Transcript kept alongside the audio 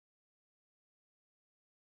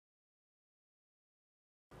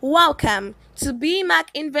Welcome to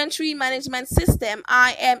BMAC Inventory Management System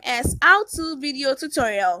IMS how-to video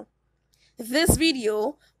tutorial. This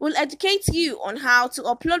video will educate you on how to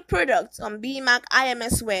upload products on BMAC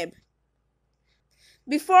IMS web.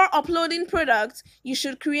 Before uploading products, you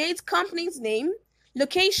should create company's name,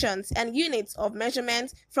 locations, and units of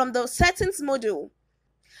measurement from the settings module.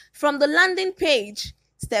 From the landing page,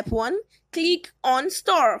 step 1, click on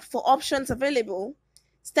Store for options available.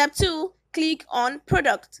 Step 2, click on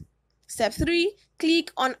Product. Step 3,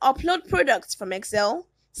 click on Upload Products from Excel.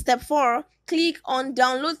 Step 4, click on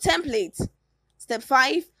Download Template. Step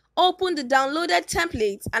 5, open the downloaded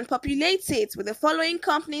template and populate it with the following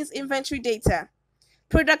company's inventory data: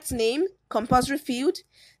 product name, compulsory field;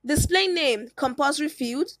 display name, compulsory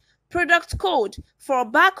field; product code. For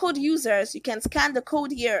barcode users, you can scan the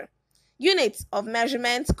code here; units of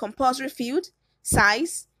measurement, compulsory field;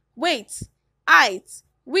 size; weight; height;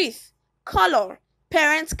 width; color;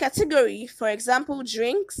 parent category, for example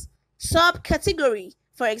drinks; subcategory,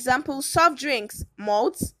 for example soft drinks,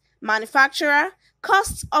 malts; manufacturer;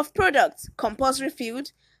 cost of product, compulsory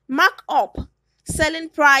field; markup; selling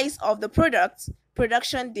price of the product;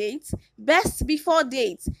 production date; best before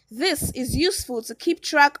date. This is useful to keep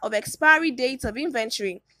track of expiry dates of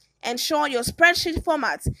inventory. Ensure your spreadsheet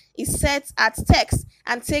format is set at text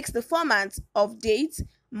and takes the format of date,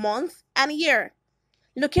 month, and year.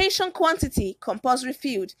 Location quantity, compulsory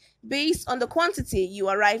field, based on the quantity you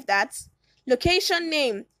arrived at. Location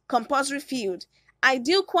name, compulsory field.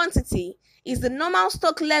 Ideal quantity is the normal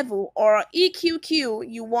stock level or EQQ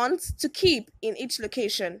you want to keep in each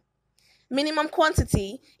location. Minimum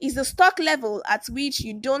quantity is the stock level at which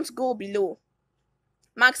you don't go below.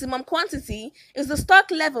 Maximum quantity is the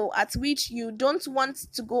stock level at which you don't want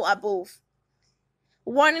to go above.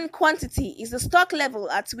 Warning quantity is the stock level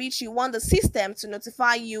at which you want the system to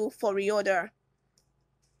notify you for reorder.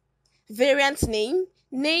 Variant name,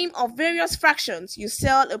 name of various fractions you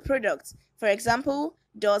sell a product, for example,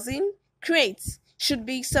 dozen, crates, should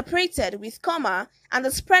be separated with comma and the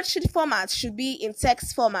spreadsheet format should be in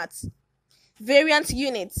text format. Variant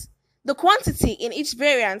unit, the quantity in each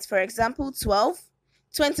variant, for example 12,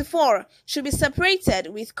 24, should be separated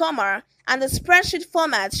with comma and the spreadsheet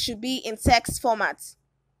format should be in text format.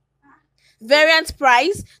 Variant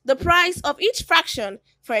price, the price of each fraction,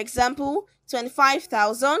 for example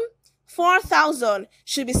 25,000, 4,000,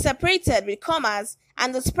 should be separated with commas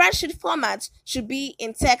and the spreadsheet format should be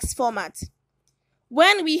in text format.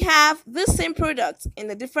 When we have the same product in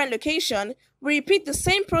a different location, we repeat the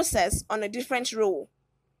same process on a different row.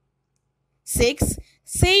 6.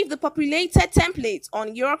 Save the populated template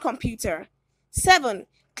on your computer. 7.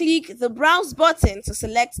 Click the Browse button to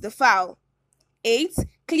select the file. 8.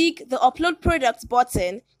 Click the Upload Product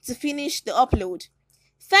button to finish the upload.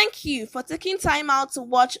 Thank you for taking time out to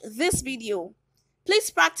watch this video. Please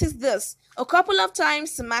practice this a couple of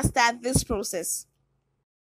times to master this process.